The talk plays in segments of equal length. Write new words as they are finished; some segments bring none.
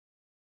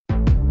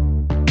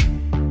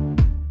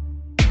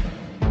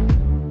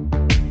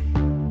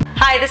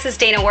Hi, this is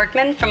Dana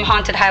Workman from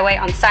Haunted Highway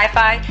on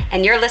Sci-Fi,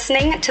 and you're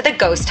listening to The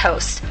Ghost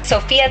Host,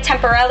 Sophia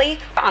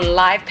Temporelli on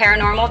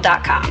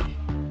liveparanormal.com.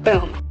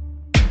 Boom.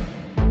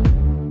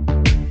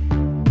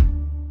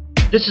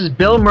 This is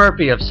Bill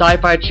Murphy of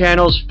Sci-Fi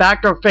Channel's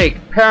Fact or Fake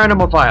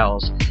Paranormal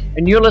Files,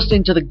 and you're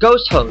listening to The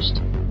Ghost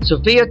Host,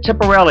 Sophia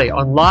Temporelli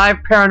on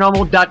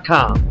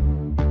liveparanormal.com.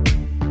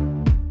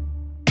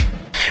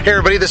 Hey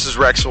everybody, this is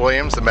Rex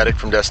Williams, the medic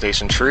from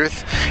Destination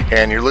Truth,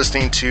 and you're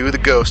listening to The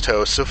Ghost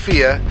Host,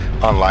 Sophia,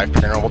 on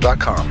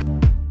liveparanormal.com.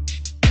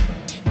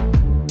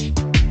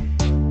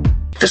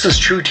 This is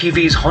True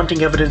TV's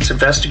haunting evidence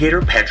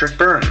investigator, Patrick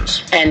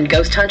Burns. And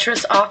Ghost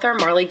Huntress author,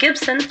 Marley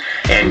Gibson.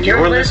 And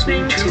you're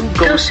listening to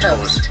Ghost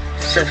Host,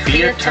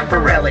 Sophia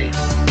Temporelli.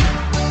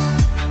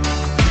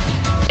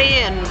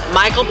 And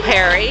Michael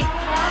Perry.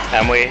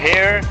 And we're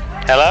here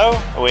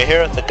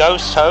at the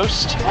Ghost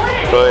Host,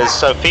 who is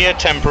Sophia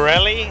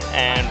Temporelli,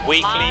 and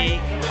weekly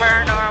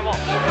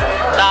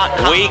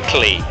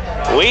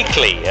Paranormal.com.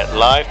 Weekly at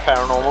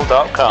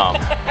liveparanormal.com.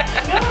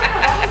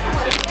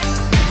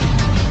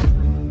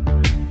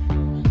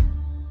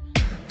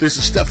 This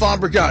is Stefan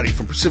Brigatti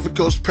from Pacific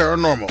Coast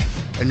Paranormal,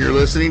 and you're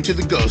listening to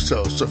The Ghost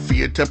Host,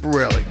 Sophia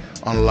Temporelli,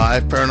 on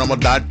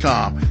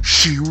liveparanormal.com.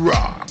 She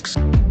rocks.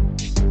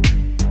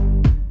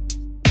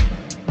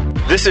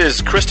 This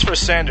is Christopher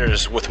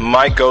Sanders with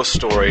My Ghost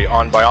Story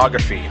on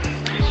Biography.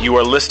 You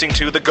are listening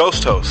to The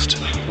Ghost Host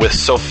with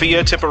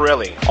Sophia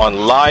Temporelli on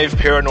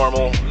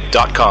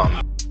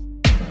liveparanormal.com.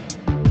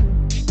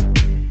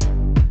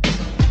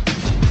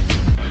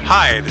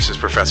 Hi, this is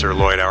Professor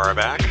Lloyd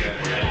Auerbach,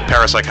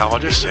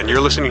 parapsychologist, and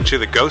you're listening to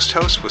The Ghost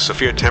Host with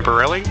Sophia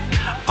Temporelli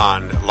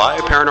on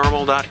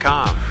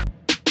liveparanormal.com.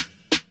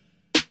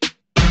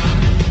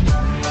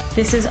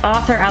 This is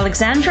author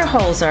Alexandra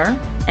Holzer,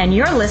 and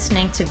you're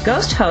listening to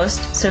Ghost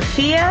Host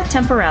Sophia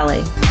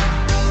Temporelli.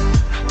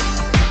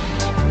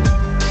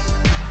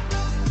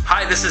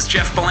 Hi, this is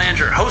Jeff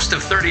Belanger, host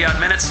of 30 Odd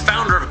Minutes,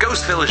 founder of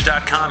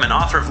GhostVillage.com, and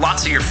author of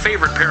lots of your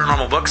favorite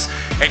paranormal books,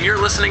 and you're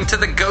listening to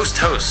The Ghost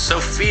Host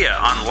Sophia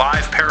on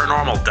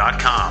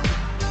liveparanormal.com.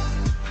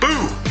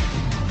 Boo!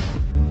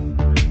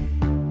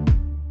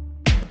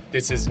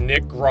 This is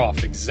Nick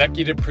Groff,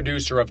 executive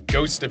producer of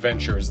Ghost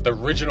Adventures, the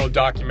original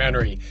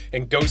documentary,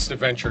 and Ghost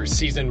Adventures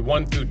Season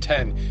 1 through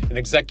 10, and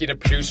executive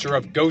producer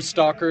of Ghost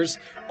Stalkers,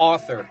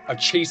 author of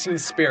Chasing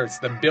Spirits,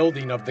 the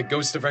building of the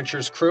Ghost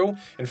Adventures crew,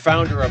 and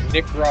founder of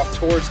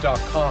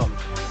NickGroffTours.com.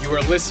 You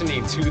are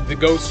listening to The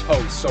Ghost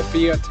Host,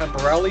 Sophia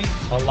Temporelli,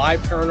 on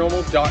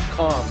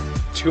liveparanormal.com.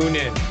 Tune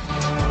in.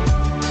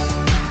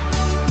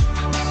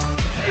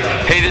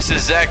 Hey, this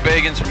is Zach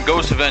Bagans from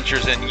Ghost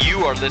Adventures, and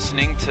you are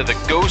listening to the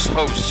Ghost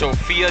Host,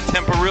 Sophia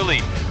Temporelli,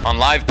 on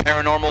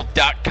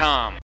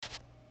liveparanormal.com.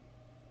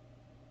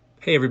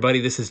 Hey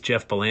everybody, this is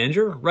Jeff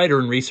Belanger, writer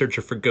and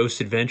researcher for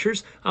Ghost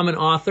Adventures. I'm an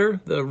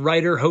author, the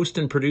writer, host,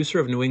 and producer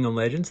of New England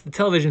Legends, the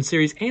television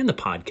series, and the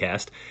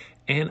podcast.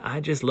 And I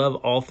just love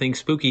all things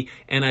spooky,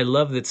 and I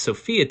love that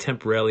Sophia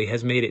Temporelli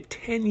has made it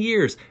 10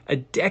 years, a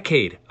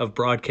decade of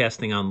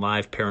broadcasting on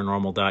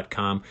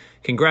liveparanormal.com.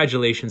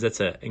 Congratulations, that's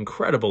an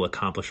incredible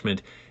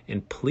accomplishment,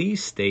 and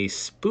please stay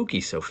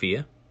spooky,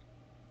 Sophia.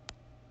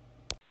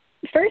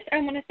 First, I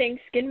want to thank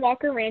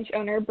Skinwalker Ranch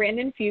owner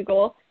Brandon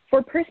Fugel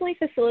for personally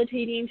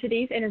facilitating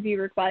today's interview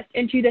request,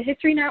 and to the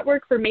History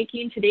Network for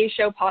making today's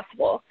show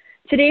possible.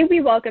 Today, we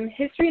welcome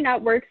History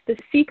Network's The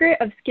Secret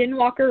of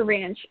Skinwalker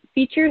Ranch,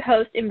 featured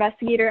host,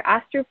 investigator,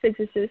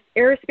 astrophysicist,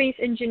 aerospace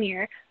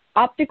engineer,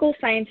 optical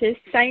scientist,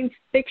 science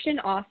fiction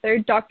author,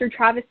 Dr.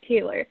 Travis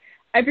Taylor.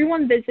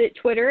 Everyone visit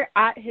Twitter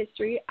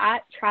 @history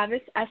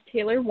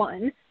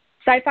 @TravisSTaylor1,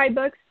 Sci-Fi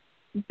Books,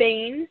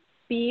 Baen,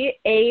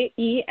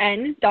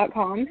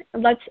 BAEN.com.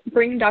 Let's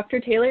bring Dr.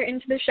 Taylor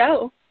into the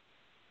show.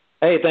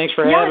 Hey, thanks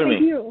for having me.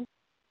 Thank you.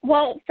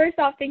 Well, first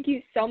off, thank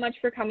you so much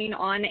for coming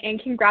on,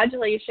 and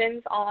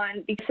congratulations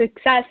on the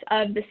success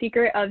of The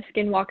Secret of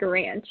Skinwalker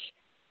Ranch.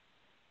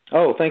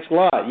 Oh, thanks a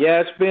lot.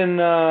 Yeah, it's been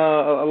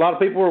a lot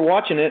of people are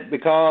watching it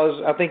because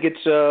I think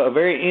it's a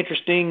very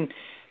interesting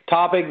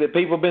topic that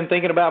people have been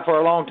thinking about for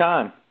a long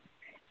time.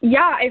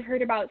 Yeah, I've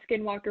heard about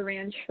Skinwalker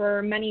Ranch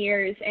for many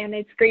years, and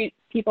it's great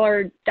people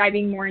are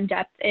diving more in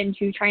depth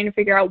into trying to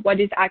figure out what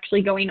is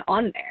actually going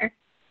on there.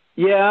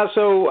 Yeah,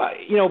 so,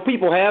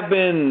 people have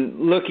been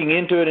looking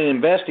into it and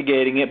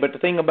investigating it, but the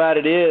thing about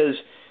it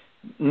is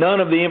none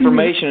of the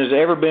information has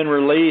ever been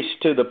released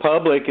to the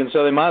public, and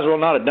so they might as well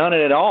not have done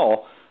it at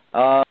all.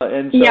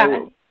 And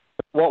so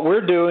what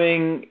we're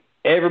doing,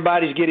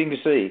 everybody's getting to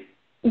see.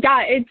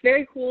 Yeah, it's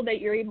very cool that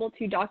you're able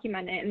to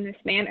document it in this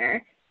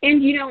manner.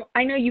 And,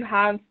 I know you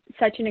have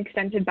such an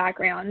extensive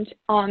background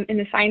in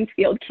the science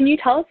field. Can you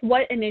tell us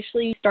what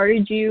initially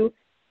started you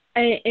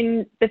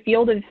in the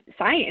field of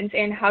science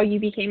and how you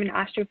became an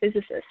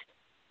astrophysicist?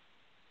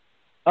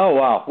 Oh,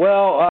 wow.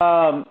 Well,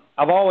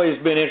 I've always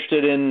been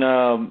interested in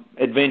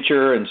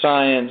adventure and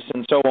science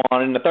and so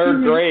on. In the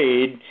third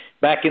grade,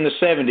 back in the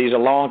 70s, a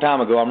long time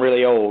ago, I'm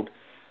really old,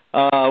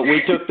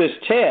 we took this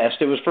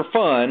test. It was for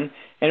fun,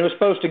 and it was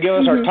supposed to give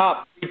us our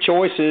top three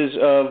choices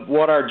of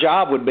what our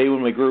job would be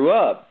when we grew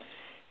up.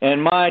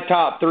 And my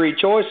top three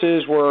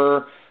choices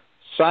were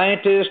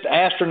scientist,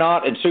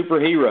 astronaut, and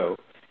superhero.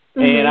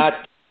 Mm-hmm. And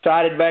I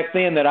decided back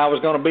then that I was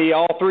going to be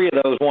all three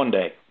of those one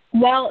day.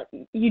 Well,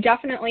 you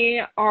definitely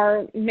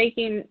are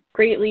making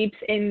great leaps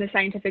in the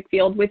scientific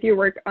field with your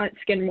work at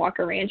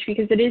Skinwalker Ranch,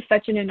 because it is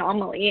such an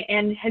anomaly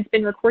and has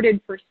been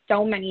recorded for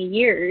so many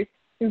years,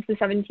 since the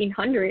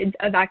 1700s,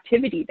 of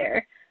activity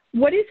there.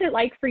 What is it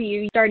like for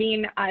you,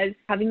 starting as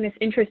having this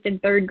interest in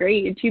third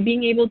grade, to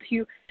being able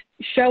to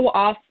show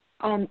off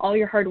all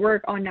your hard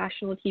work on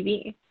national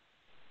TV?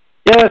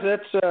 Yes,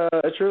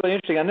 that's really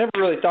interesting. I never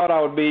really thought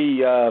I would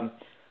be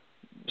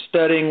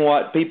studying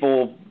what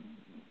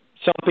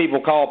some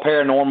people call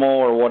paranormal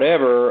or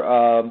whatever.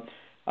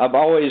 I've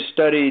always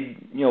studied,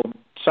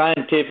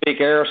 scientific,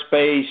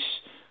 aerospace,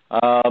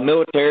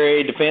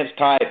 military, defense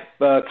type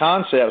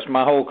concepts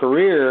my whole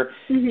career.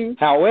 Mm-hmm.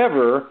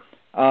 However,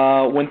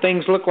 when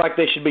things look like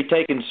they should be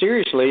taken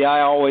seriously,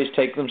 I always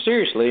take them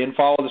seriously and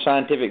follow the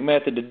scientific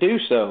method to do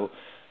so.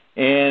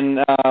 And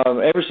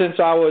ever since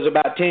I was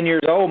about 10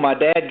 years old, my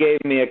dad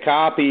gave me a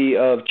copy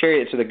of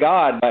Chariots of the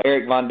God by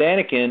Eric von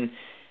Daniken,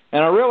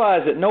 and I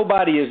realized that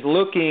nobody is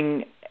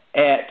looking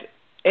at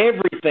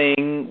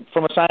everything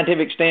from a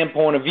scientific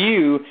standpoint of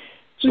view.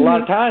 So a lot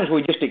of times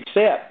we just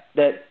accept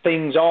that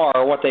things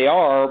are what they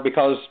are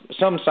because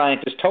some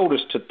scientists told us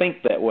to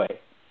think that way.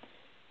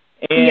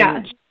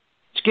 And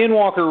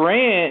Skinwalker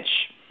Ranch,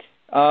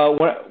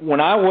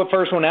 when I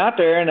first went out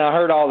there and I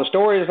heard all the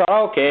stories, I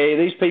thought, okay,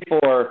 these people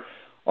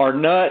are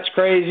nuts,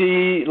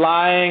 crazy,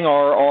 lying,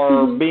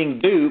 or being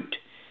duped.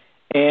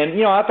 And,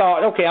 I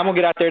thought, okay, I'm going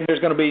to get out there and there's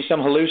going to be some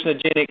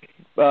hallucinogenic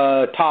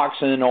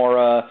toxin or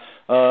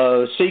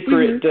a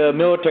secret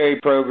military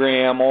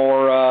program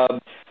or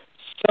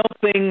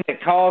something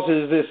that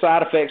causes the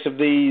side effects of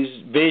these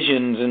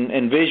visions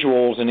and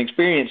visuals and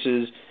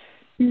experiences.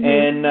 Mm-hmm.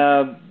 And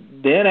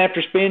then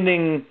after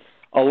spending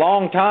a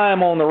long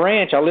time on the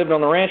ranch, I lived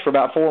on the ranch for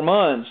about 4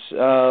 months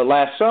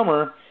last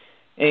summer,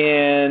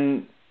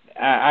 and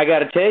I got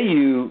to tell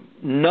you,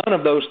 none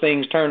of those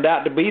things turned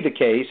out to be the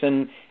case,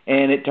 and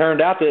it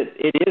turned out that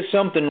it is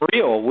something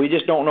real. We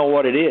just don't know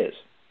what it is.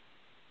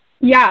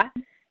 Yeah,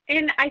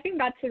 and I think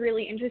that's a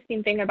really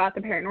interesting thing about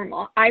the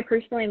paranormal. I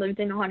personally lived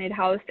in a haunted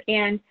house,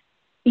 and,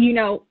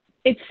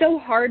 it's so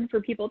hard for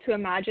people to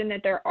imagine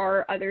that there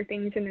are other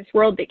things in this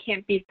world that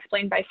can't be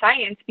explained by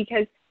science,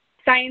 because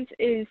science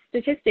is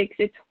statistics,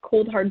 it's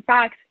cold, hard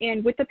facts,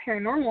 and with the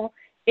paranormal,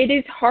 it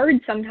is hard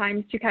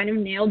sometimes to kind of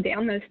nail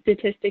down those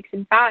statistics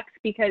and facts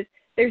because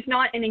there's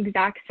not an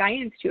exact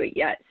science to it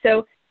yet.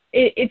 So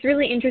it's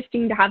really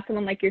interesting to have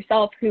someone like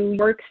yourself who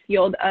works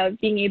field of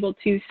being able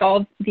to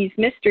solve these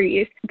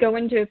mysteries go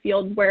into a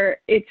field where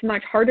it's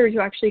much harder to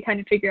actually kind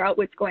of figure out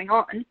what's going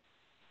on.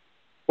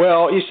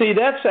 Well, you see,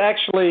 that's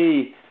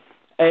actually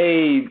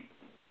a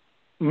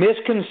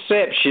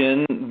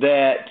misconception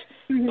that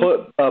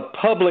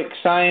public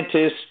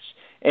scientists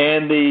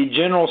and the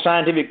general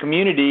scientific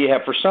community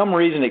have for some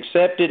reason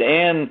accepted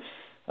and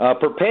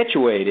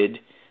perpetuated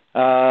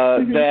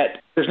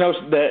that there's no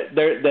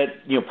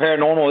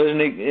paranormal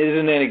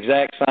isn't an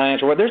exact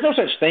science, or there's no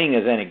such thing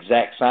as an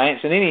exact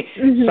science, and any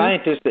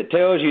scientist that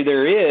tells you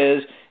there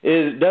is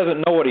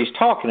doesn't know what he's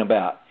talking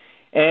about.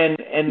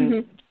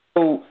 And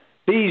so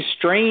these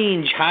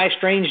strange, high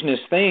strangeness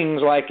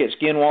things like at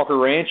Skinwalker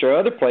Ranch or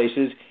other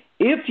places,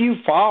 if you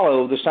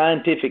follow the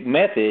scientific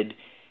method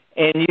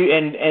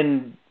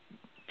and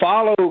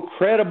follow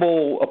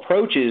credible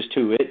approaches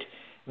to it,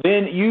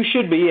 then you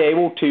should be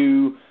able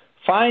to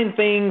find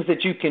things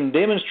that you can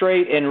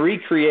demonstrate and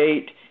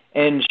recreate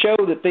and show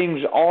that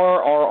things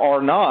are or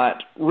are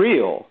not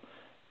real.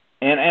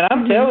 And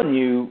I'm telling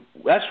you,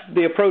 that's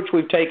the approach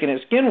we've taken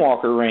at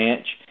Skinwalker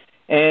Ranch,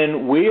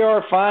 and we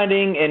are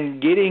finding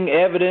and getting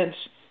evidence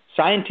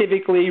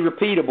scientifically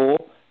repeatable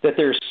that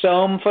there's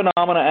some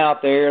phenomena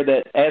out there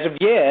that, as of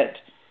yet,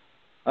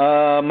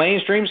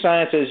 mainstream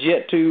science has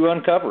yet to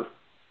uncover.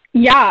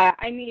 Yeah,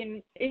 I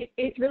mean,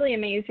 it's really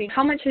amazing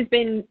how much has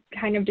been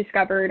kind of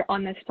discovered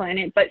on this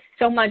planet, but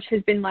so much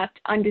has been left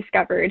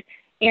undiscovered.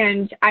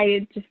 And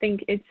I just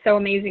think it's so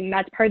amazing.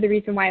 That's part of the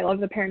reason why I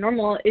love the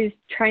paranormal, is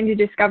trying to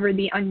discover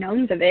the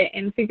unknowns of it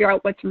and figure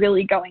out what's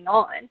really going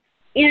on.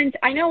 And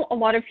I know a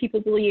lot of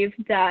people believe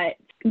that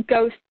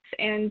ghosts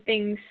and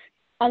things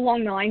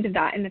along the lines of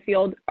that in the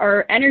field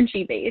are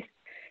energy-based.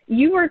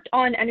 You worked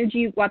on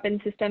energy weapon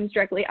systems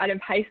directly out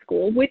of high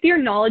school. With your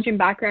knowledge and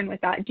background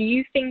with that, do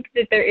you think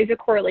that there is a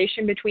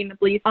correlation between the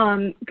belief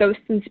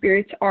ghosts and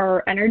spirits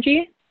are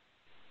energy?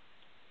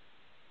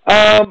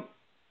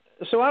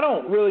 So I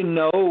don't really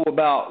know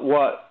about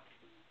what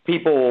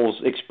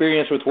people's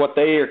experience with what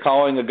they are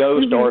calling a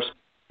ghost or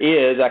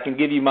is. I can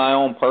give you my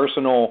own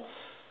personal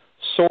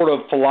sort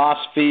of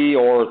philosophy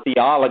or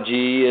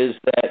theology is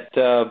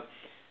that,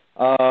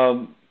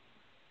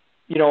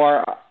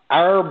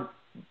 our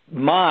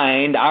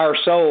mind, our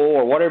soul,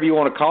 or whatever you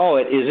want to call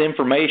it, is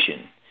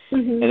information.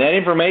 And that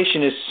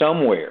information is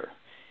somewhere.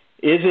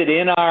 Is it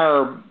in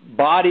our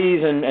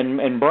bodies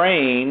and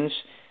brains,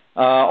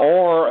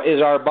 or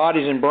is our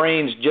bodies and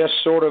brains just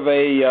sort of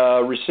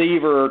a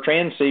receiver or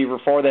transceiver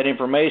for that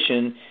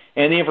information,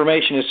 and the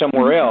information is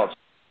somewhere else?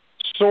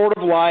 Sort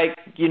of like,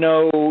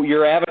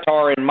 your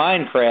avatar in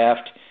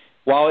Minecraft.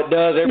 While it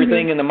does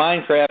everything in the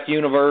Minecraft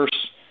universe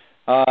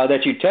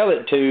that you tell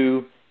it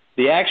to,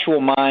 the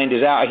actual mind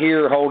is out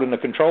here holding the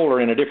controller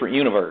in a different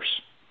universe.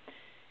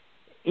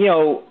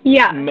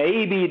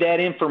 Maybe that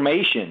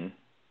information,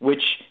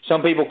 which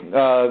some people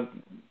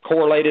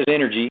correlate as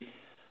energy,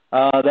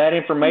 that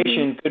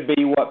information could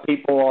be what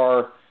people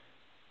are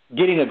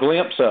getting a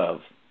glimpse of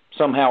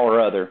somehow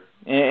or other.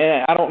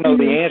 And I don't know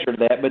the answer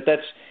to that, but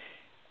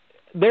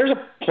there's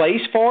a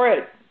place for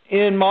it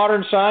in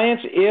modern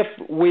science if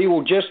we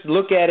will just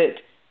look at it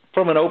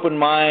from an open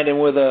mind and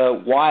with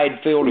a wide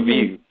field of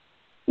view.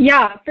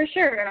 Yeah, for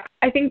sure.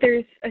 I think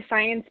there's a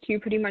science to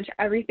pretty much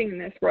everything in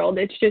this world.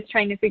 It's just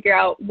trying to figure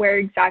out where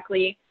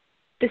exactly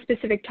the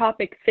specific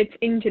topic fits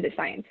into the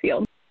science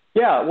field.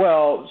 Yeah,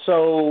 well,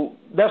 so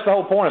that's the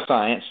whole point of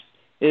science,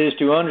 is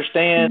to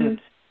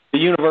understand the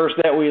universe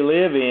that we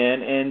live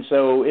in. And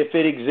so if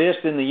it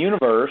exists in the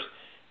universe,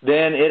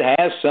 then it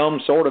has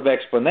some sort of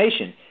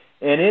explanation.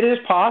 And it is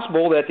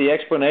possible that the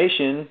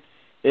explanation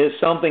is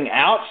something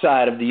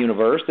outside of the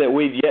universe that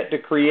we've yet to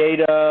create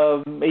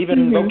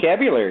even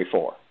vocabulary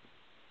for.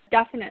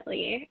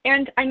 Definitely.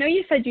 And I know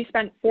you said you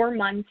spent 4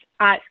 months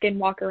at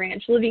Skinwalker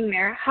Ranch living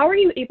there. How are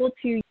you able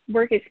to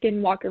work at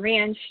Skinwalker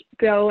Ranch,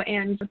 go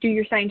and do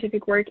your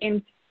scientific work,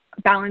 and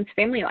balance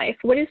family life?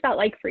 What is that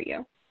like for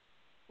you?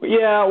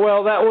 Yeah,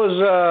 well, that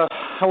was,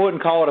 I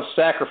wouldn't call it a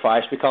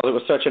sacrifice because it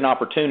was such an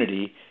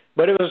opportunity,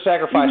 but it was a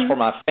sacrifice for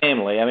my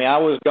family. I mean, I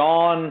was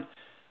gone.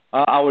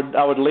 I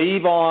would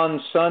leave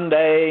on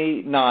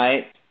Sunday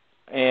night,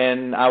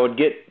 and I would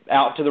get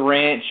out to the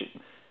ranch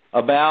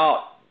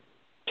about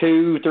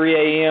 2,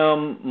 3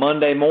 a.m.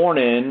 Monday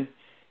morning,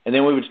 and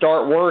then we would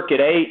start work at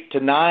 8 to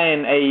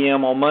 9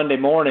 a.m. on Monday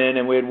morning,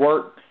 and we'd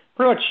work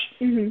pretty much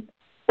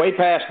way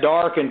past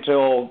dark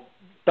until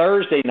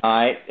Thursday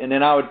night, and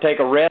then I would take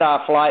a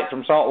red-eye flight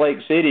from Salt Lake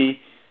City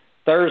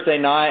Thursday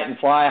night and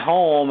fly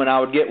home, and I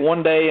would get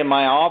one day in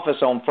my office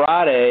on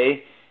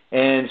Friday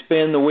and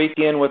spend the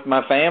weekend with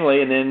my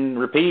family and then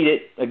repeat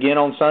it again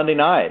on Sunday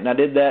night. And I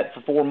did that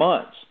for 4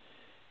 months.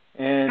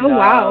 And,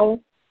 wow.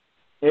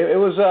 It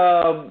was,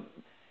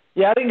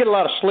 I didn't get a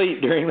lot of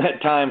sleep during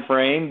that time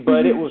frame,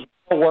 but it was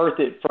well worth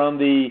it from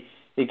the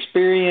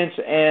experience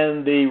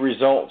and the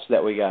results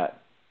that we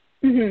got.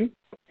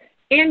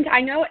 And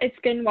I know at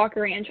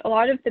Skinwalker Ranch, a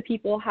lot of the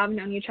people have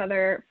known each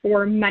other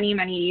for many,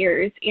 many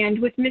years. And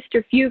with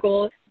Mr.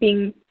 Fugel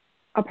being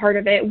a part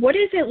of it, what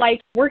is it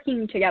like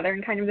working together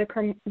and kind of the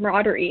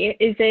camaraderie?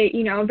 Is it,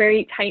 a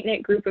very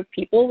tight-knit group of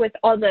people with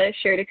all the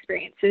shared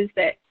experiences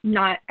that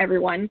not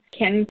everyone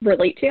can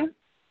relate to?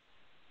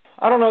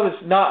 I don't know.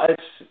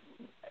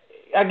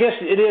 I guess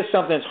it is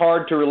something that's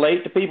hard to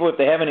relate to people if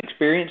they haven't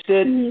experienced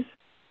it.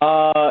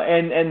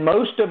 And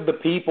most of the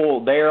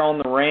people there on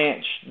the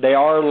ranch, they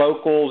are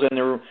locals and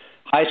they're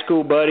high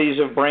school buddies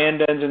of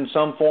Brandon's in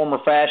some form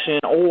or fashion,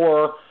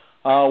 or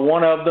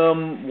one of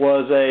them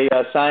was a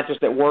scientist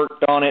that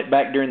worked on it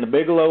back during the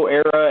Bigelow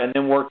era and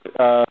then worked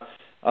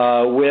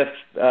with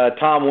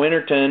Tom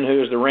Winterton,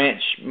 who is the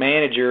ranch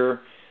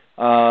manager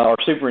or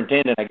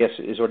superintendent, I guess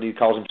is what he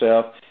calls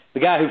himself, the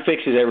guy who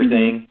fixes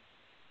everything.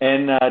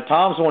 And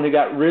Tom's the one who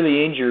got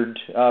really injured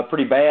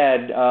pretty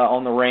bad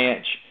on the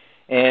ranch.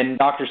 And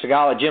Dr.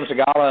 Segala, Jim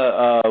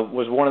Segala,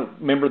 was one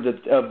member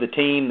of the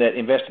team that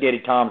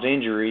investigated Tom's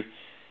injury.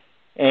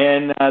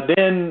 And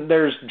then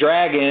there's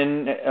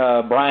Dragon,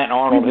 Bryant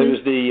Arnold,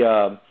 who's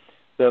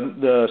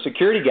the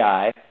security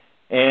guy,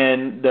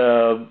 and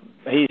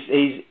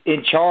he's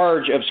in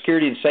charge of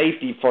security and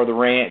safety for the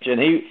ranch.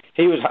 And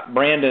he was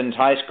Brandon's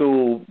high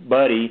school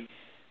buddy.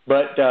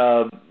 But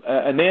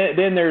and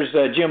then there's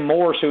Jim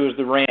Morse, who is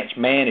the ranch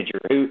manager,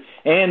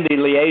 and the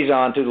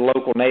liaison to the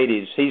local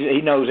natives.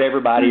 He knows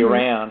everybody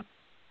around.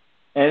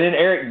 And then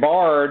Eric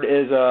Bard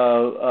is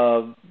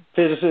a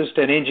physicist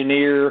and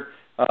engineer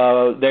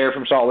there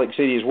from Salt Lake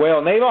City as well.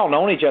 And they've all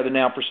known each other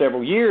now for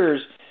several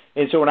years.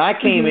 And so when I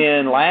came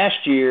in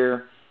last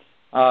year,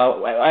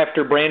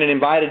 after Brandon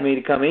invited me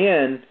to come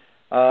in,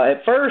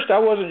 at first I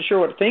wasn't sure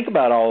what to think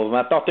about all of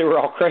them. I thought they were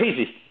all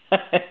crazy.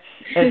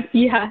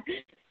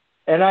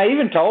 And I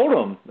even told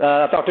them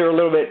I thought they were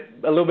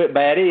a little bit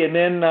batty. And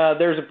then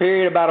there's a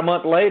period about a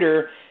month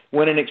later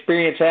when an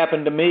experience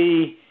happened to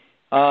me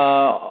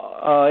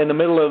in the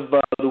middle of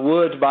the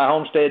woods by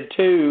Homestead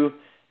 2.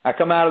 I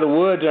come out of the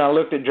woods and I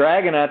looked at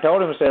Dragon and I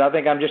told him, I said, I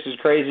think I'm just as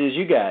crazy as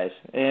you guys.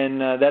 And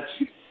that's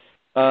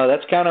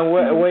kind of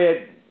the way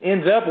it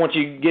ends up once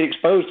you get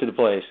exposed to the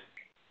place.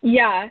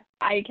 Yeah,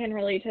 I can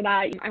relate to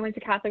that. I went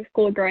to Catholic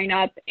school growing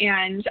up,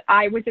 and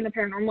I was in the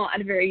paranormal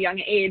at a very young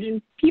age,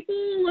 and people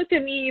looked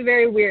at me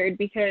very weird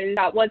because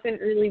that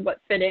wasn't really what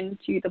fit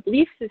into the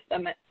belief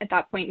system at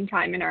that point in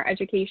time in our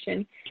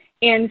education.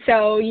 And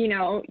so,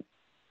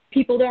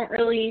 people don't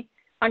really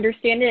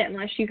understand it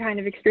unless you kind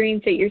of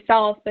experience it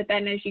yourself. But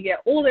then as you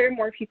get older,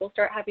 more people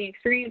start having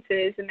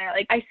experiences, and they're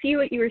like, I see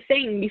what you were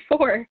saying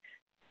before.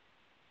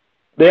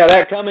 Yeah,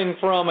 that coming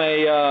from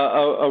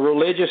a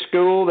religious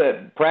school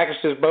that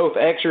practices both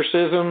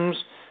exorcisms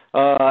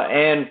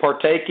and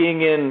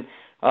partaking in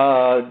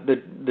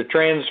the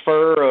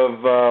transfer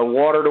of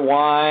water to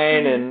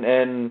wine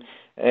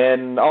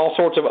and all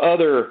sorts of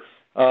other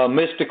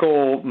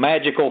mystical,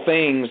 magical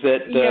things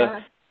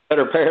that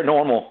are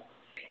paranormal.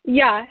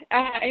 Yeah,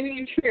 I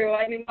mean, true.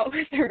 I mean, that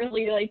wasn't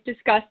really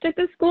discussed at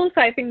the school,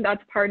 so I think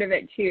that's part of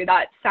it too.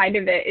 That side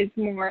of it is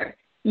more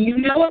you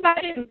know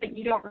about it, but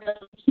you don't really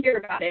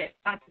hear about it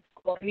at the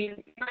school. I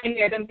mean,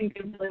 I don't think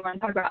they really want to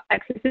talk about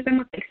exorcism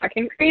with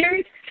second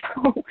graders.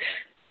 So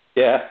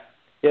yeah,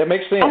 it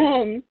makes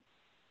sense.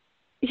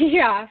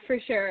 Yeah, for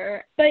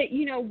sure. But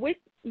with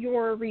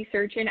your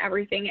research and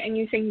everything, and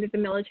you saying that the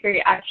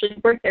military actually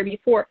worked there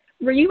before,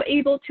 were you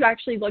able to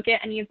actually look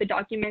at any of the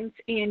documents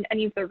and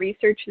any of the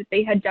research that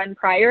they had done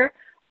prior,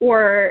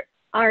 or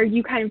are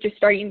you kind of just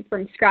starting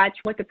from scratch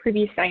what the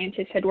previous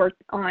scientists had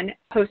worked on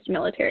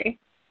post-military?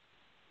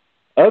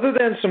 Other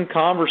than some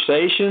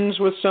conversations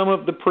with some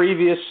of the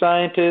previous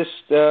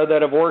scientists that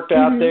have worked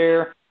out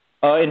there,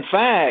 in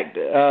fact,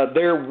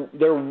 there,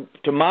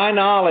 to my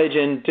knowledge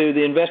and to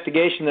the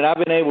investigation that I've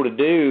been able to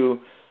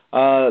do,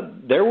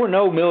 there were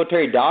no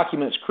military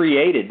documents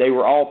created. They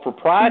were all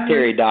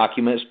proprietary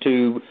documents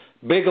to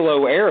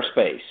Bigelow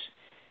Aerospace,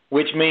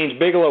 which means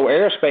Bigelow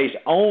Aerospace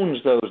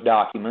owns those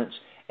documents,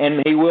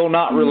 and he will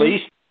not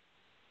release them.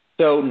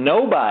 So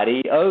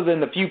nobody, other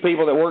than the few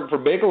people that work for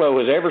Bigelow,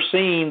 has ever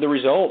seen the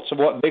results of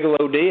what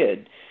Bigelow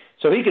did.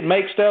 So he could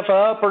make stuff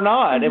up or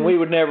not, and we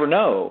would never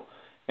know.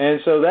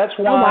 And so that's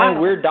why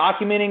we're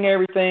documenting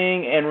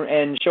everything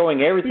and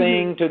showing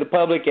everything to the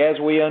public as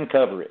we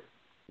uncover it.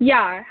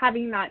 Yeah,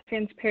 having that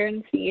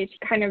transparency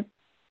to kind of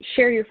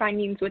share your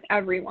findings with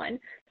everyone,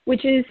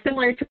 which is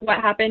similar to what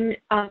happened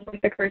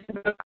with the Curse of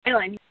Oak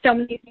Island. So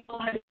many people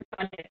had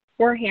done it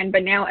beforehand,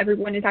 but now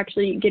everyone is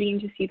actually getting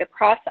to see the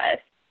process.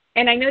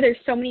 And I know there's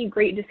so many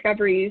great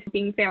discoveries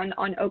being found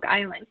on Oak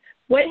Island.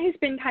 What has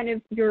been kind of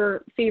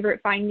your favorite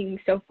findings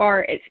so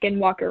far at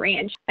Skinwalker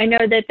Ranch? I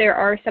know that there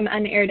are some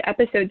unaired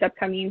episodes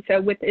upcoming, so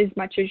with as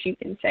much as you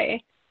can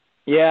say.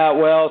 Yeah,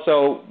 well,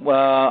 so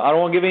I don't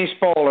want to give any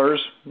spoilers,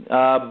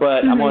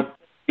 but I'm going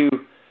to do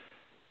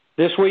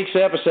this week's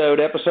episode,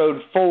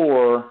 episode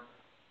 4,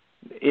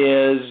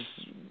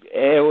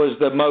 it was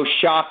the most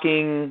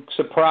shocking,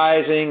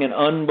 surprising, and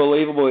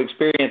unbelievable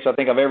experience I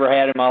think I've ever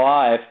had in my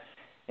life.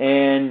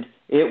 And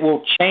it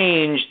will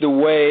change the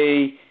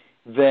way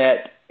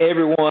that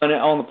everyone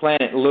on the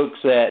planet looks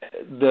at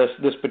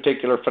this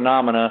particular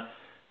phenomena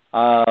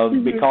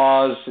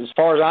because as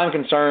far as I'm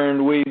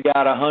concerned, we've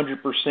got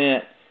 100%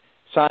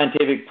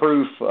 scientific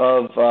proof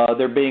of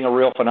there being a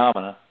real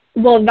phenomena.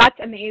 Well, that's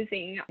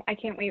amazing. I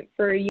can't wait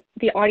for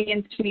the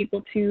audience to be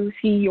able to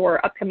see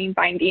your upcoming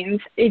findings.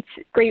 It's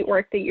great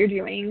work that you're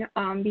doing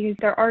because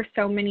there are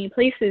so many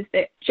places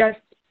that just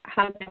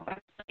have no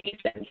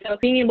explanation. So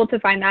being able to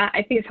find that,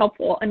 I think, is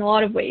helpful in a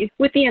lot of ways.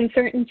 With the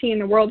uncertainty in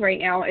the world right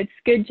now, it's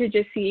good to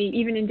just see,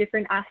 even in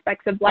different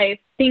aspects of life,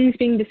 things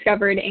being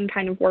discovered and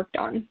kind of worked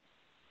on.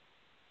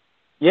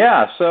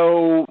 Yeah,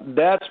 so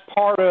that's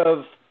part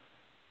of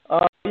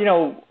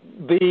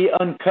the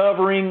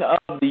uncovering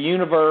of the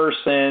universe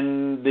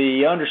and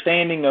the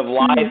understanding of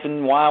life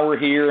and why we're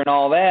here and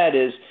all that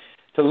is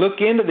to look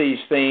into these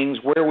things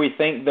where we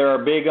think there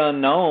are big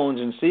unknowns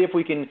and see if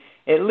we can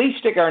at least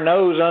stick our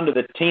nose under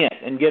the tent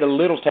and get a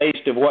little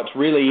taste of what's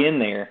really in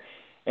there.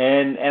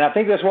 And I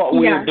think that's what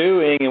we're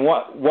doing and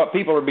what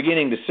people are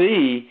beginning to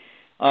see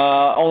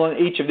on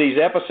each of these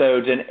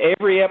episodes. And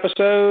every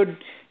episode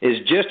is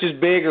just as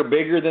big or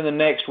bigger than the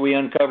next. We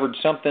uncovered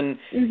something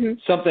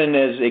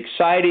as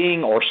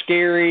exciting or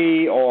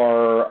scary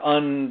or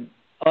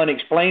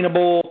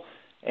unexplainable.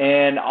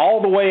 And all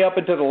the way up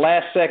until the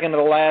last second of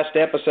the last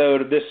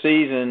episode of this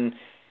season,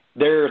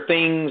 there are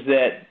things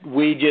that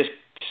we just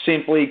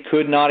simply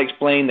could not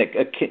explain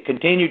that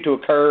continued to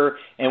occur,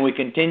 and we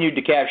continued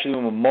to capture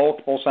them with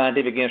multiple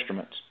scientific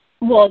instruments.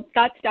 Well,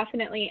 that's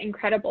definitely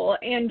incredible.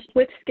 And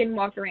with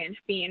Skinwalker Ranch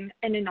being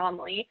an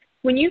anomaly,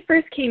 when you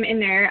first came in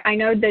there, I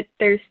know that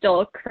there's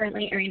still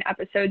currently airing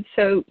episodes,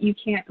 so you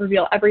can't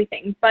reveal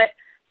everything, but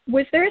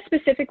was there a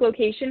specific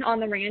location on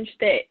the ranch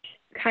that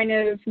kind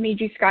of made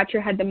you scratch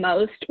your head the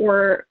most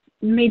or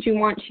made you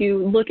want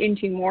to look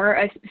into more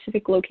a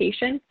specific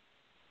location?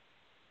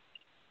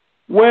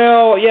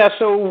 Well, yeah,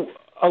 so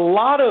a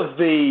lot of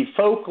the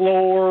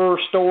folklore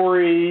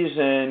stories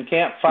and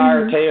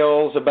campfire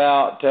tales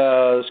about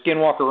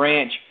Skinwalker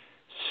Ranch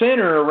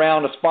center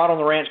around a spot on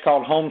the ranch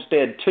called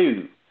Homestead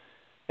 2.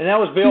 And that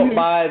was built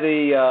by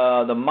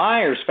the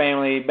Myers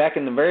family back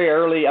in the very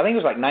early, I think it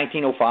was like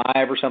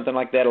 1905 or something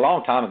like that, a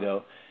long time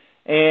ago.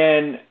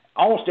 And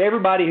almost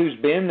everybody who's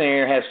been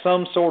there has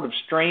some sort of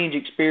strange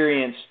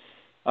experience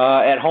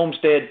at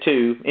Homestead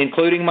 2,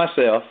 including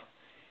myself.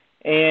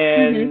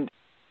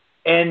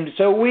 And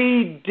so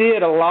we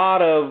did a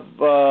lot of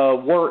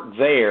work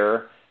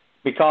there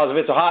because if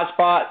it's a hot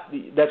spot,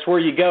 that's where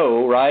you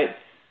go, right?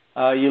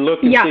 You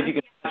look and see if you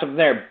can find something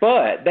there.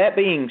 But that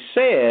being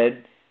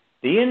said,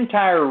 the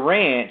entire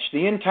ranch,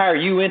 the entire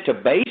Uinta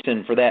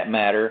Basin for that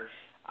matter,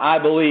 I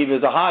believe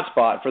is a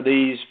hotspot for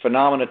these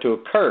phenomena to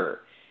occur.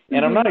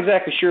 And I'm not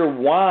exactly sure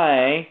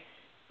why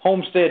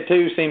Homestead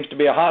 2 seems to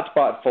be a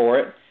hotspot for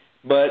it,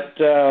 but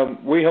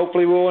we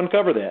hopefully will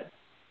uncover that.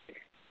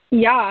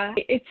 Yeah,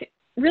 it's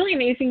really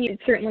amazing at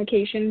certain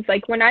locations.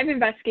 Like when I've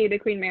investigated the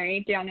Queen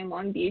Mary down in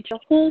Long Beach, the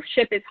whole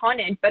ship is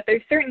haunted, but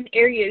there's certain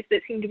areas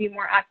that seem to be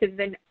more active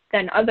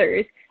than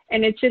others.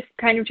 And it's just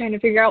kind of trying to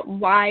figure out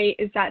why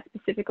is that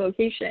specific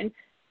location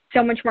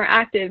so much more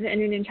active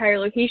in an entire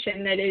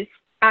location that is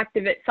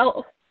active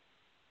itself.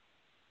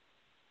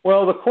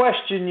 Well, the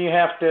question you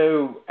have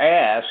to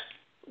ask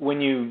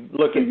when you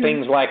look at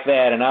things like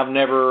that, and I've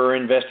never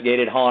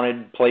investigated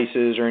haunted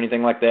places or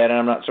anything like that, and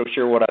I'm not so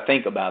sure what I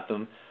think about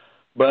them,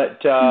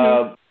 but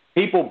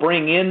people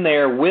bring in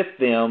there with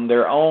them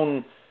their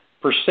own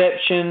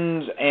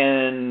perceptions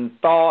and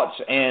thoughts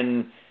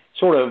and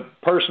sort of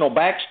personal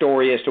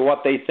backstory as to what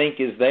they think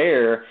is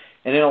there.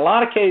 And in a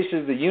lot of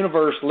cases, the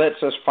universe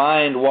lets us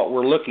find what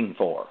we're looking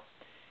for.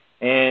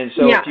 And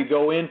so if you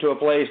go into a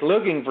place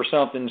looking for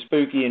something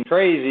spooky and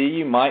crazy,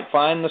 you might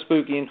find the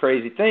spooky and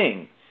crazy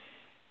thing.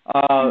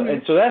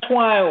 And so that's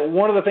why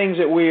one of the things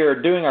that we are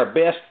doing our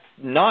best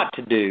not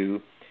to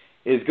do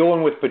is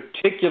going with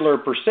particular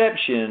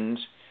perceptions,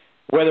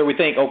 whether we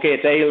think, okay,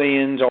 it's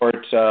aliens or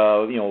it's,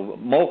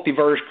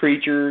 multiverse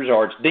creatures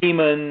or it's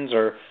demons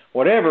or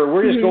whatever.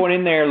 We're just going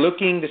in there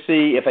looking to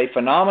see if a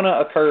phenomena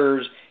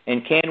occurs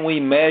and can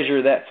we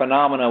measure that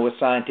phenomena with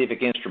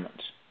scientific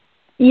instruments.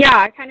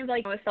 Yeah, kind of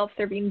like a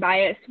self-serving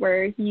bias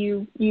where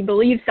you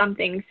believe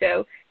something,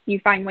 so you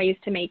find ways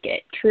to make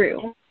it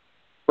true.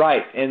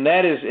 Right, and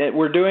that is,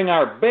 we're doing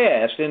our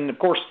best, and of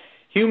course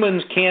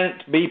humans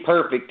can't be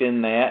perfect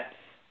in that,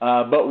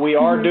 but we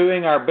are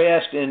doing our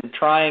best in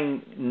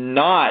trying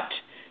not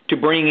to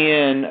bring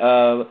in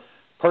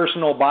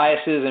personal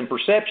biases and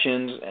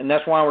perceptions, and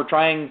that's why we're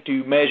trying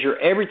to measure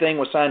everything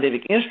with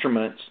scientific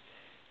instruments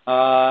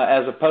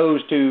as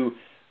opposed to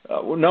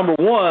number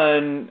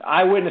one,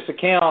 eyewitness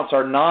accounts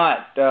are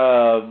not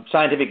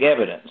scientific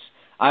evidence.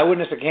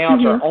 Eyewitness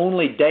accounts are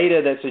only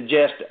data that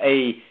suggest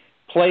a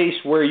place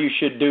where you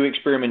should do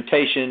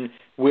experimentation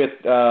with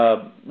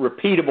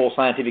repeatable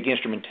scientific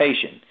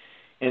instrumentation.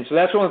 And so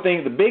that's one of the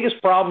things, the biggest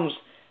problems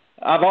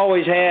I've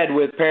always had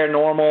with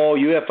paranormal,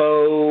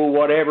 UFO,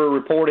 whatever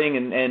reporting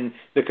and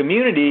the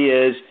community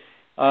is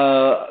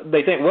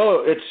they think,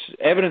 well, it's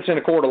evidence in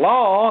a court of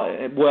law.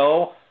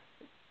 Well,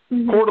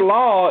 court of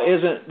law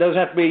doesn't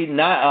have to be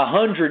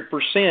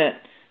 100%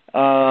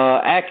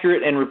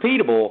 accurate and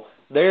repeatable.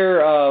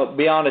 They're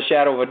beyond a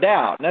shadow of a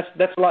doubt. And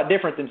that's a lot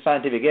different than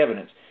scientific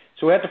evidence.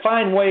 So we have to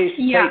find ways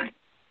to take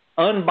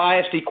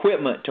unbiased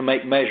equipment to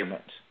make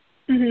measurements.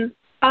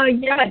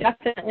 Yeah,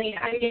 definitely.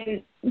 I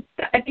mean,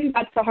 I think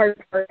that's the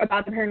hard part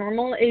about the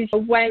paranormal is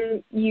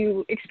when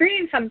you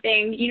experience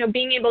something,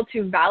 being able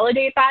to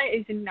validate that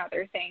is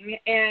another thing.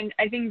 And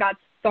I think that's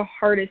the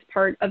hardest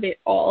part of it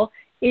all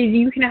is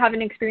you can have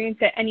an experience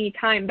at any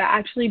time, but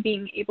actually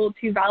being able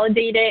to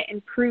validate it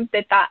and prove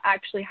that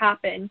actually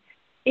happened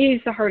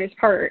is the hardest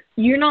part.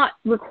 You're not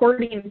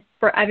recording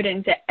for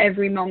evidence at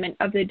every moment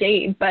of the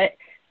day, but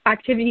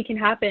activity can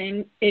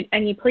happen at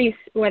any place,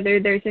 whether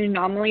there's an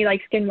anomaly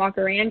like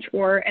Skinwalker Ranch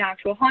or an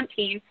actual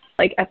haunting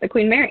like at the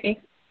Queen Mary.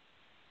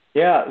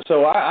 Yeah,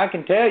 so I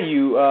can tell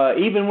you,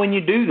 even when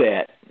you do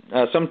that,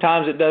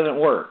 sometimes it doesn't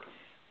work.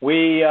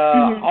 We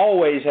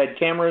always had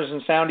cameras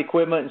and sound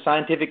equipment and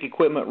scientific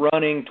equipment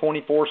running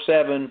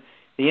 24/7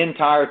 the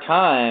entire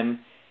time,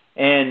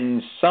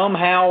 and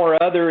somehow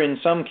or other in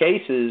some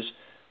cases,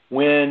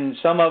 when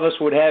some of us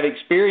would have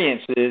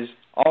experiences,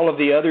 all of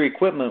the other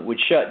equipment would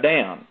shut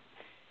down.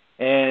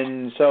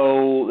 And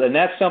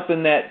that's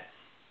something that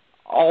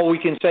all we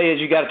can say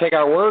is you got to take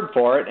our word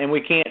for it, and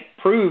we can't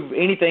prove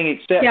anything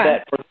except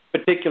that for a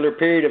particular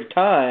period of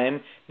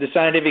time, the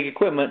scientific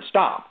equipment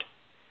stopped.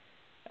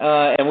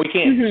 And we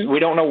can't, we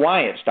don't know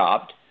why it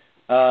stopped.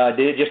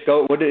 Did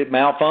it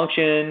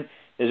malfunction?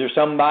 Is there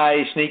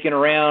somebody sneaking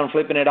around,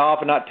 flipping it off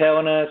and not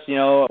telling us,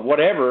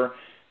 whatever.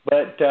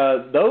 But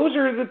those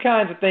are the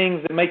kinds of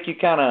things that make you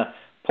kind of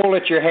pull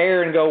at your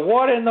hair and go,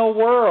 what in the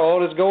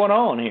world is going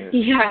on here?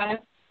 Yeah.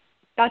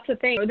 That's the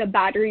thing. The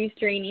battery's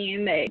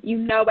draining, that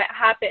what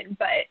happened,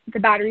 but the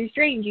battery's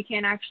drained. You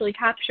can't actually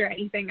capture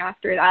anything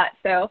after that.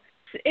 So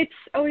it's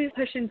always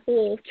push and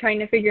pull trying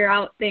to figure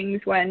out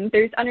things when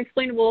there's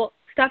unexplainable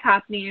stuff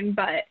happening,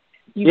 but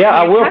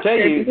I will tell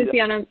you,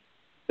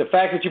 the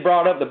fact that you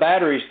brought up the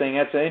batteries thing,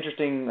 that's an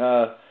interesting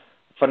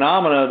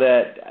phenomena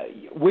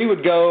that we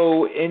would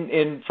go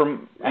in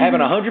from having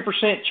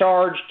 100%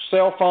 charged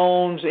cell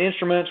phones,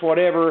 instruments,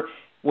 whatever,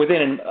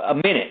 within a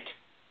minute.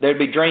 They'd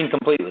be drained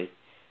completely.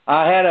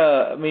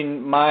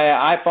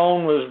 My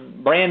iPhone was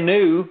brand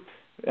new,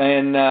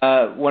 and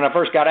when I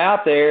first got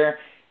out there,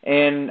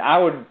 and I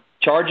would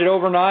charge it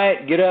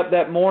overnight, get up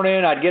that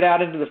morning, I'd get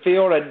out into the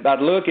field,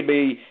 I'd look, it'd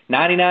be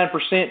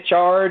 99%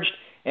 charged,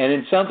 and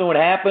then something would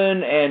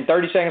happen, and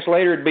 30 seconds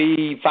later it'd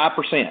be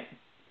 5%.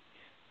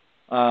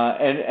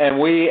 And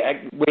we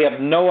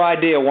have no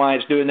idea why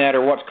it's doing that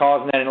or what's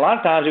causing that. And a lot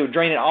of times it would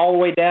drain it all the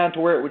way down to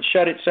where it would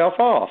shut itself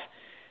off.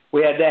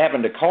 We had that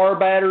happen to car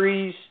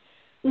batteries,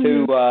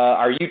 to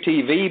our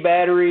UTV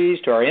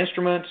batteries, to our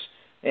instruments,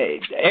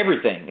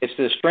 everything. It's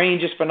the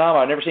strangest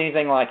phenomenon. I've never seen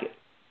anything like it.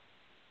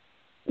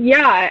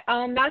 Yeah,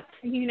 that's,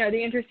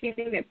 the interesting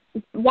thing, that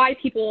why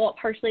people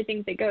partially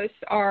think that ghosts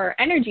are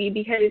energy,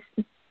 because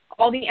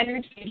all the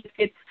energy just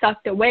gets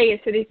sucked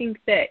away, so they think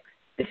that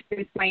the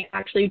spirits might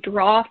actually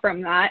draw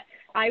from that.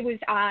 I was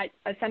at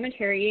a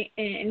cemetery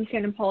in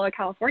Santa Paula,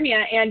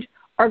 California, and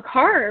our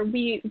car,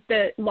 the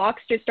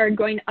locks just started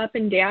going up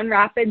and down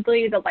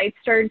rapidly, the lights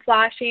started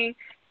flashing,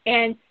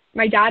 and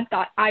my dad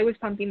thought I was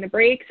pumping the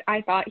brakes. I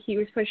thought he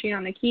was pushing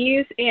on the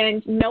keys,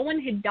 and no one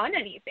had done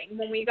anything.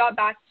 When we got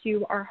back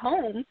to our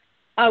home,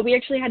 we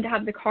actually had to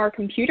have the car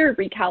computer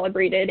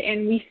recalibrated,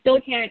 and we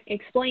still can't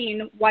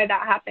explain why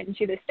that happened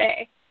to this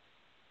day.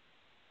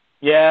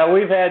 Yeah,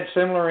 we've had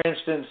similar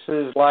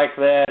instances like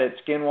that at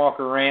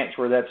Skinwalker Ranch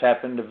where that's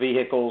happened to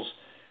vehicles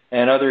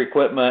and other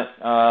equipment,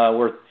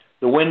 where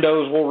the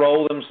windows will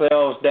roll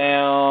themselves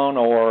down,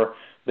 or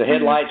the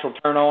headlights will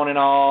turn on and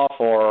off,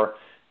 or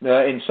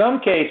in some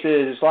cases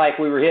it's like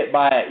we were hit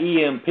by an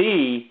EMP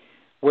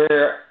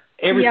where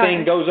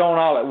everything goes on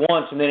all at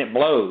once and then it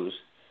blows.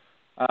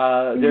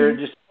 There are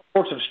just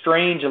all sorts of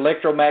strange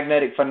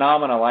electromagnetic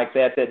phenomena like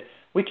that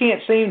we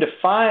can't seem to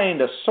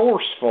find a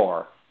source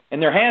for.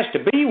 And there has to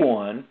be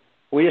one.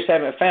 We just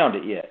haven't found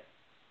it yet.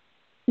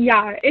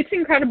 Yeah, it's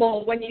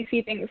incredible when you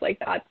see things like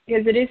that,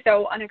 because it is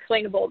so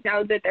unexplainable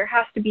now that there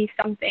has to be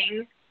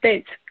something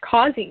that's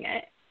causing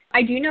it.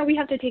 I do know we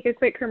have to take a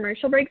quick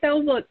commercial break,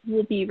 though, but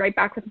we'll be right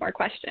back with more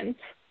questions.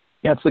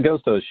 Yeah, it's the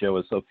Ghost Host Show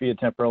with Sophia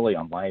Temporelli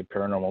on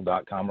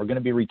liveparanormal.com. We're going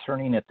to be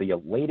returning at the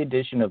late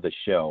edition of the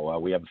show.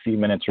 We have a few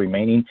minutes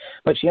remaining,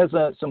 but she has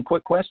some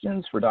quick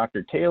questions for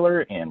Dr.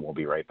 Taylor, and we'll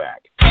be right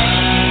back.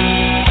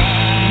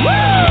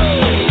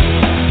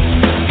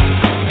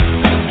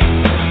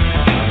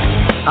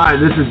 Hi,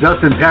 this is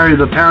Dustin Perry,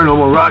 the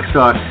Paranormal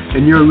Rockstar,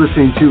 and you're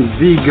listening to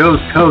The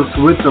Ghost Host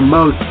with the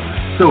most,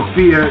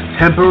 Sophia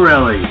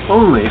Temporelli,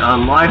 only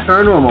on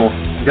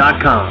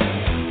liveparanormal.com.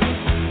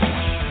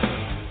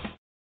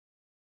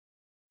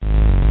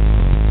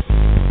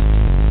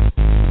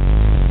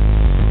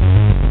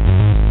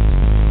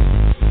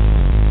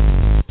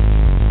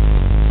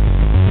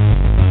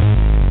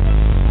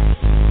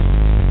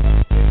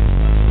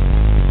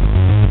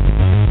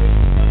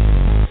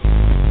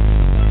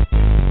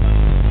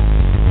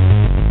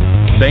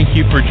 Thank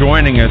you for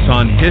joining us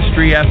on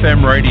History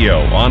FM Radio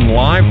on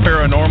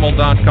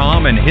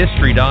liveparanormal.com and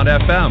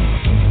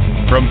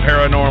history.fm. From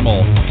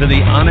paranormal to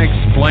the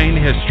unexplained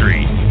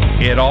history,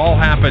 it all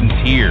happens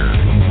here.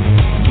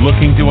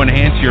 Looking to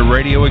enhance your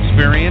radio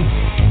experience?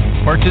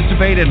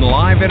 Participate in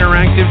live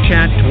interactive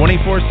chat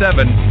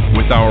 24/7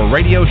 with our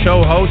radio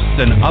show hosts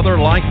and other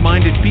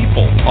like-minded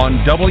people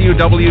on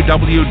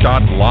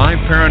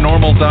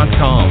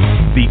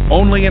www.liveparanormal.com, the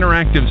only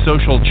interactive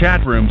social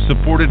chat room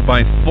supported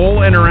by full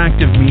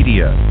interactive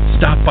media.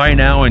 Stop by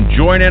now and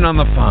join in on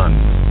the fun.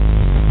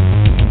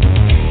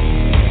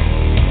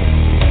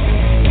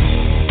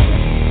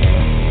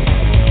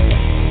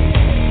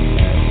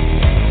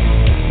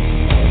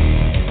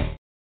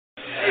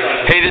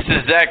 Hey, this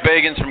is Zach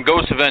Bagans from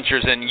Ghost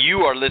Adventures, and you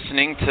are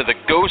listening to the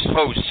Ghost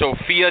Host,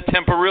 Sophia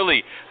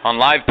Temporelli, on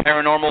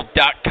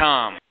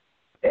liveparanormal.com.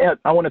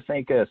 I want to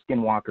thank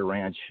Skinwalker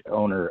Ranch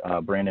owner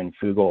Brandon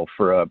Fugel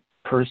for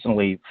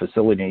personally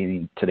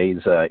facilitating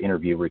today's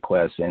interview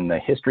request, and the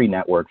History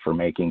Network for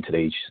making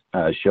today's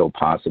show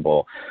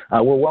possible.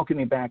 We're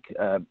welcoming back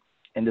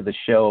into the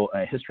show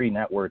History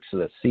Network's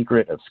The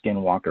Secret of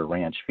Skinwalker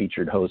Ranch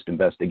featured host,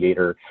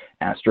 investigator,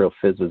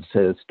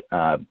 astrophysicist,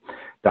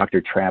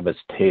 Dr. Travis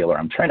Taylor.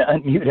 I'm trying to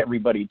unmute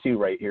everybody, too,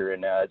 right here.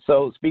 And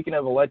so speaking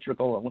of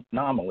electrical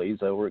anomalies,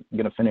 we're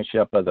going to finish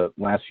up the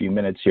last few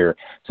minutes here.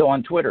 So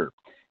on Twitter,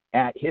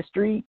 at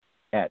History,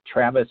 at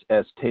Travis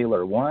S.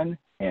 Taylor 1,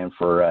 and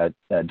for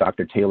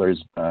Dr.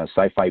 Taylor's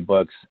sci-fi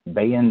books,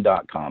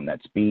 Baen.com.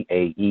 That's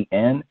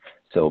B-A-E-N.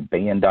 So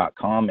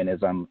Baen.com. And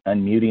as I'm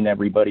unmuting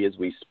everybody as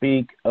we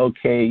speak,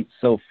 okay,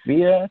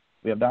 Sophia,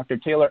 we have Dr.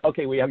 Taylor.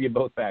 Okay, we have you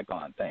both back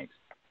on. Thanks.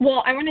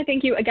 Well, I want to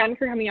thank you again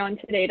for coming on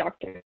today,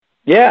 Doctor.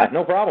 Yeah,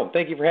 no problem.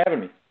 Thank you for having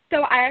me.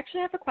 So I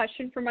actually have a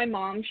question for my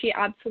mom. She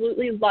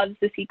absolutely loves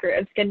The Secret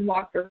of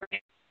Skinwalker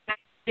Ranch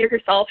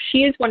herself. She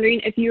is wondering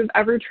if you've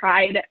ever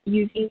tried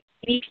using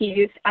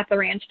EVPs at the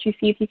ranch to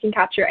see if you can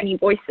capture any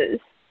voices.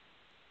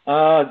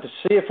 To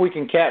see if we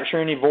can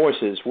capture any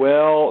voices.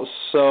 Well,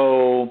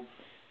 so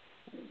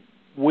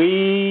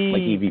we...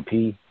 Like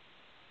EVP?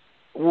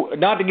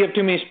 Not to give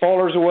too many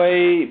spoilers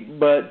away,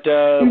 but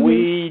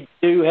we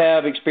do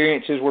have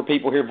experiences where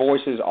people hear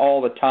voices all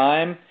the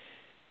time,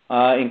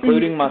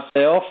 including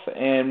myself,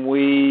 and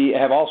we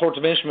have all sorts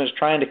of instruments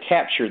trying to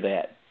capture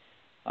that.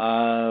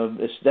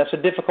 That's a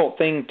difficult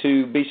thing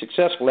to be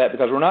successful at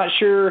because we're not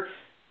sure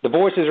the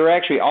voices are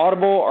actually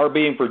audible or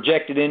being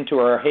projected into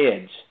our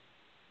heads.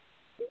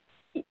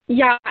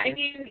 Yeah, I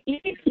mean,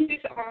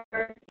 EVPs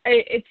are,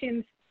 it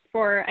seems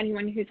for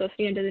anyone who's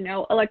listening and doesn't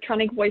know,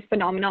 electronic voice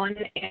phenomenon,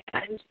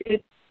 and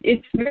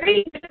it's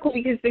very difficult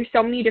because there's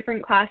so many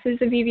different classes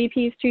of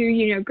EVPs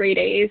too, grade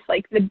A's,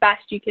 like the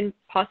best you can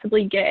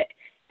possibly get.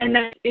 And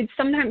then it's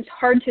sometimes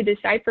hard to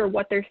decipher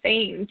what they're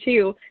saying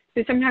too.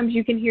 So sometimes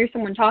you can hear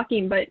someone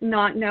talking but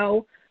not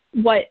know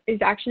what is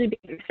actually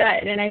being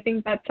said. And I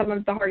think that's some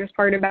of the hardest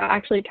part about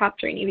actually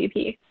capturing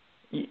EVP.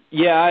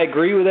 Yeah, I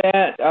agree with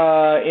that,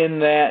 in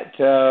that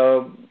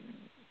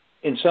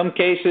in some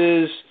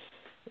cases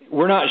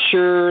we're not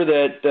sure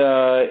that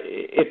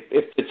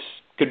if it's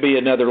could be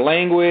another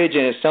language,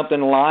 and it's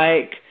something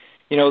like,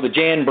 the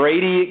Jan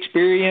Brady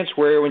experience,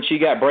 where when she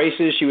got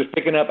braces, she was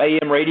picking up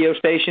AM radio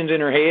stations in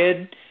her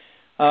head,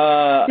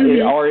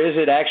 or is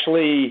it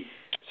actually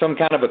some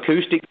kind of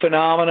acoustic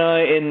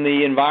phenomena in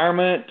the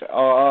environment,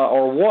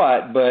 or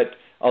what? But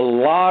a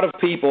lot of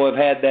people have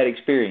had that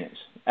experience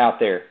out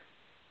there.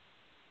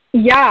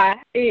 Yeah,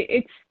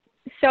 it's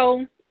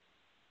so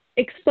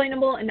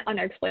explainable and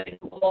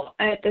unexplainable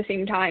at the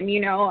same time,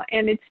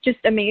 and it's just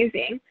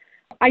amazing.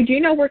 I do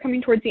know we're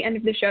coming towards the end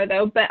of the show,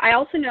 though, but I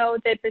also know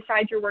that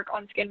besides your work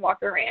on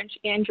Skinwalker Ranch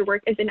and your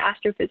work as an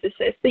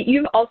astrophysicist, that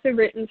you've also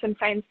written some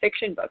science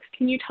fiction books.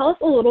 Can you tell us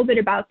a little bit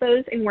about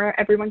those and where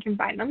everyone can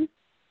find them?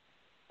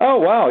 Oh,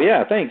 wow,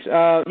 yeah, thanks.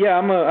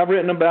 I've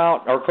written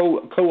about, or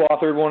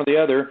co-authored one or the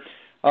other,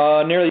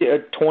 nearly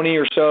 20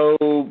 or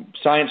so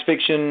science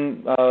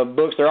fiction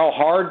books. They're all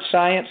hard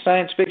science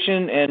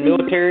fiction, and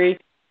military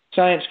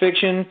science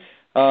fiction.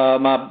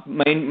 My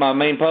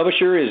main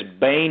publisher is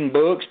Baen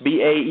Books,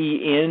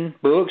 Baen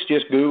Books.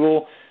 Just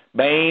Google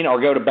Baen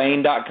or go to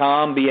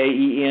Baen.com,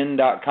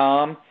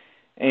 Baen.com.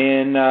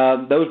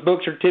 And those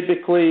books are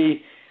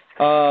typically,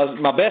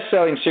 my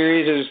best-selling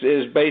series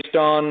is based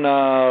on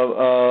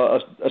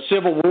a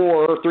civil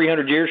war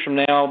 300 years from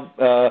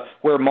now,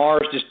 where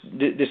Mars just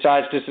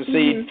decides to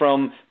secede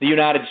from the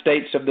United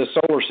States of the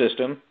solar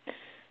system.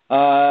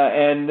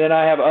 And then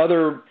I have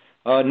other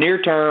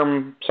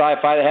near-term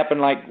sci-fi that happen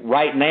like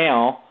right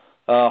now,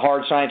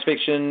 hard science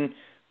fiction,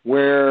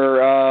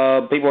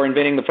 where people are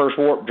inventing the first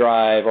warp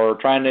drive or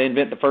trying to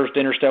invent the first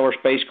interstellar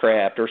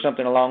spacecraft or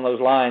something along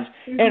those lines.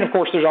 And, of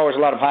course, there's always a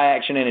lot of high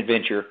action and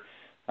adventure,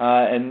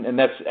 and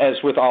that's as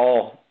with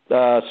all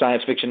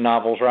science fiction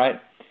novels, right?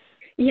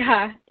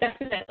 Yeah,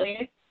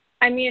 definitely.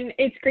 I mean,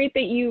 it's great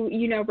that you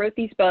wrote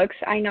these books.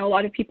 I know a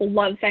lot of people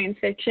love science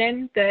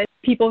fiction. The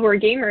people who are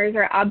gamers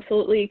are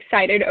absolutely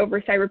excited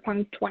over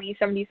Cyberpunk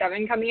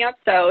 2077 coming up.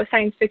 So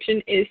science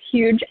fiction is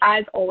huge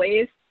as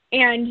always.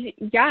 And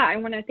yeah, I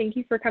want to thank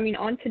you for coming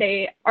on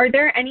today. Are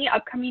there any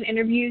upcoming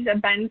interviews,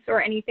 events,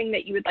 or anything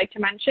that you would like to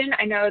mention?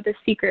 I know the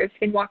Secret of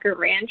Skinwalker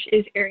Ranch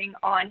is airing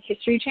on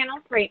History Channel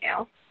right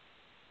now.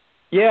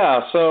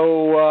 Yeah,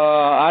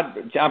 so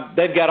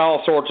they've got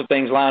all sorts of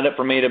things lined up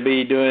for me to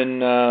be doing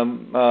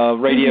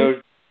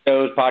radio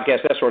shows,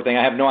 podcasts, that sort of thing.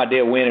 I have no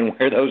idea when and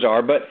where those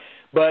are, but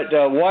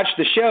watch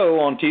the show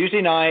on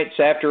Tuesday nights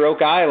after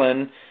Oak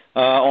Island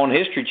on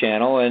History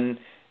Channel, and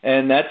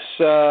that's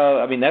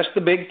that's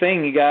the big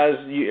thing. You guys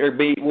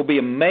will be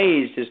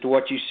amazed as to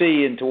what you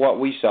see and to what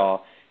we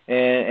saw,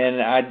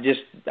 and I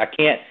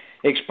can't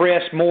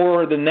express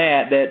more than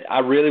that I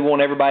really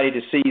want everybody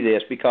to see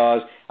this,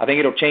 because I think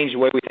it'll change the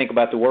way we think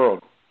about the world.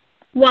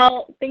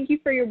 Well, thank you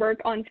for your work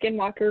on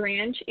Skinwalker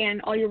Ranch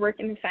and all your work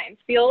in the science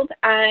field,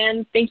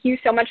 and thank you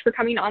so much for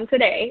coming on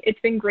today. It's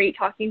been great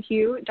talking to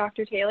you,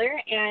 Dr. Taylor,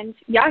 and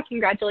yeah,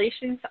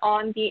 congratulations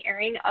on the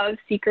airing of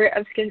Secret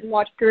of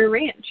Skinwalker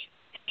Ranch.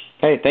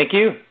 Hey, thank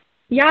you.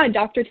 Yeah,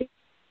 Dr. Taylor.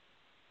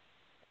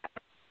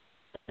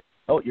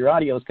 Oh, your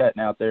audio's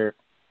cutting out there.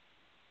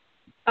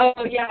 Oh,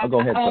 yeah. Go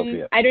ahead,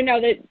 Sophia. I don't know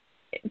that,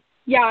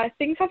 yeah,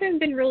 things haven't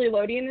been really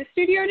loading in the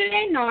studio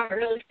today. Not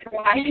really sure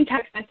why.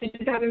 Text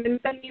messages haven't been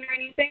sending or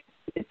anything.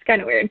 It's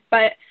kind of weird.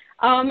 But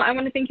I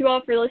want to thank you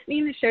all for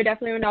listening. The show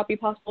definitely would not be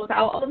possible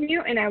without all of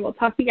you, and I will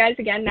talk to you guys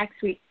again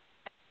next week.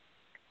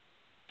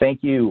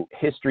 Thank you,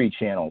 History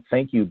Channel.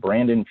 Thank you,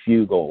 Brandon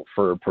Fugel,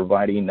 for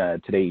providing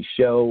today's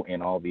show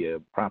and all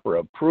the proper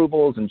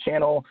approvals and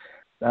channel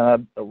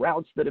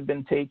routes that have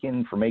been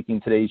taken for making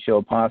today's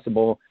show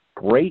possible.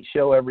 Great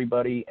show,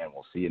 everybody, and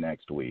we'll see you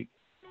next week.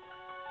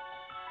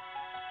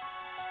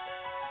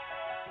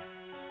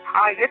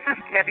 Hi, this is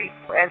Debbie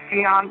at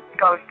Xeon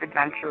Ghost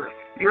Adventures.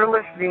 You're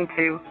listening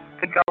to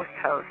The Ghost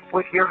Host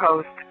with your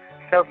host,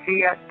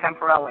 Sophia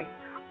Temporelli,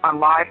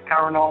 on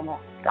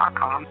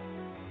liveparanormal.com.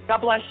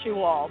 God bless you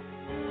all.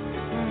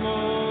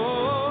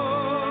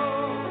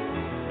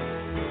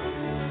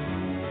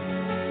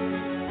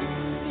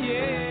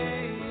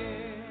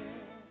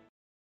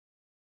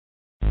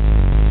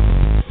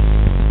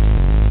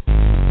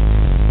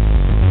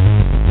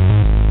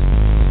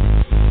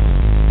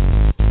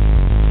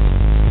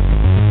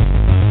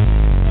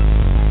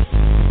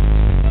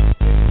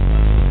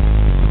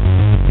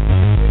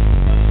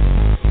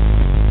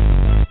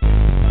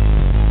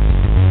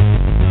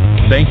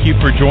 Thank you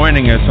for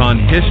joining us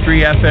on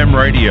History FM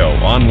Radio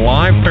on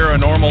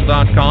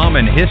liveparanormal.com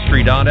and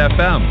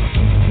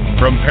history.fm.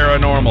 From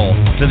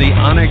paranormal to the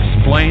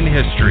unexplained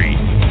history,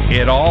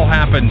 it all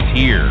happens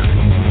here.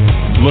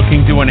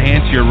 Looking to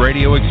enhance your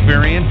radio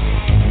experience?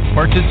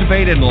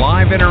 Participate in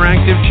live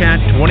interactive chat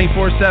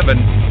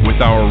 24/7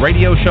 with our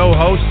radio show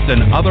hosts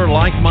and other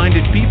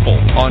like-minded people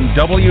on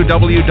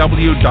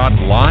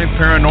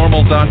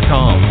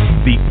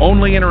www.liveparanormal.com, the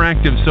only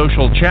interactive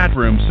social chat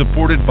room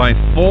supported by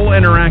full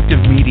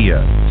interactive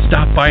media.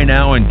 Stop by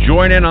now and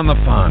join in on the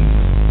fun.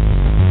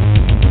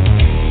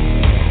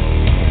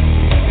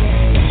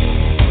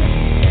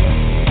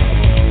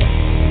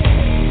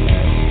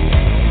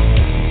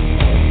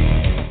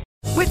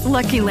 With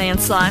Lucky Land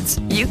Slots,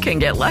 you can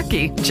get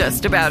lucky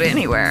just about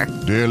anywhere.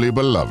 Dearly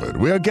beloved,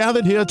 we are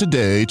gathered here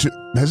today to...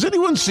 Has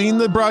anyone seen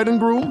the bride and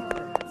groom?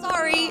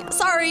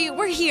 Sorry,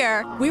 we're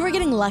here. We were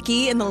getting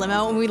lucky in the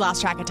limo and we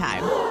lost track of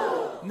time.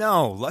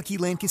 No, Lucky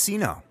Land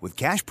Casino, with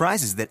cash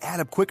prizes that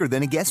add up quicker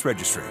than a guest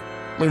registry.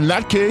 In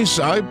that case,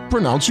 I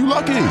pronounce you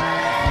lucky.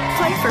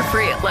 Play for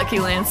free at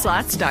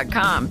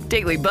LuckyLandSlots.com.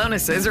 Daily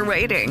bonuses are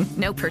waiting.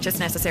 No purchase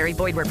necessary.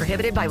 Void where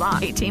prohibited by law.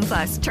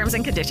 18+. Terms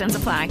and conditions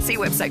apply. See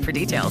website for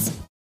details.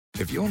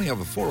 If you only have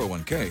a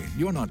 401k,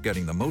 you're not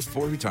getting the most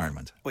for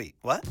retirement. Wait,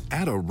 what?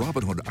 Add a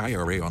Robinhood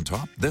IRA on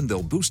top, then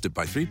they'll boost it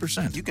by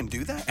 3%. You can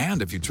do that?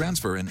 And if you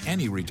transfer in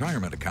any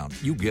retirement account,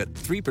 you get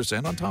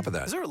 3% on top of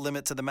that. Is there a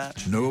limit to the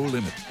match? No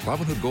limit.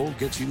 Robinhood Gold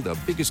gets you the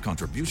biggest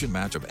contribution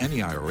match of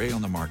any IRA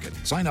on the market.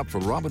 Sign up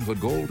for Robinhood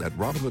Gold at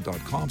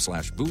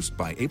Robinhood.com/boost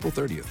by April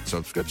 30th.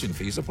 Subscription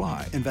fees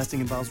apply. Investing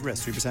involves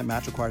risk. 3%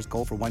 match requires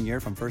gold for 1 year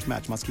from first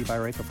match. Must keep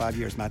IRA for 5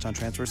 years. Match on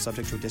transfers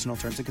subject to additional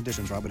terms and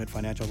conditions. Robinhood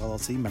Financial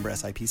LLC, member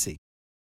SIPC.